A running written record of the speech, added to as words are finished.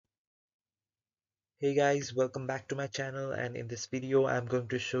Hey guys, welcome back to my channel, and in this video I'm going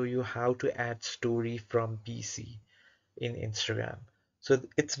to show you how to add story from PC in Instagram. So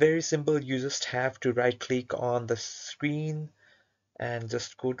it's very simple. You just have to right click on the screen and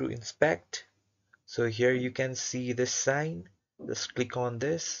just go to inspect. So here you can see this sign. Just click on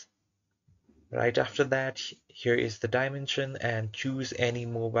this. Right after that, here is the dimension and choose any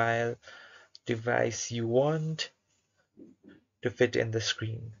mobile device you want to fit in the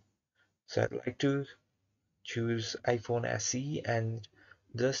screen. So I'd like to choose iPhone SE and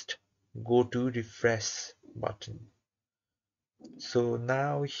just go to refresh button. So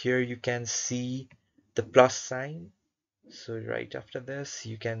now here you can see the plus sign. So right after this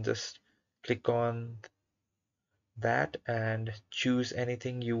you can just click on that and choose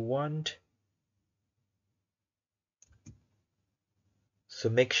anything you want. So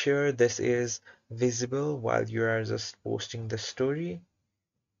make sure this is visible while you are just posting the story.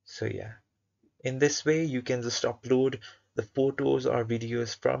 So yeah, in this way, you can just upload the photos or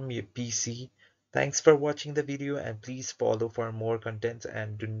videos from your PC. Thanks for watching the video, and please follow for more content,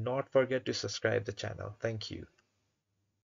 and do not forget to subscribe the channel. Thank you.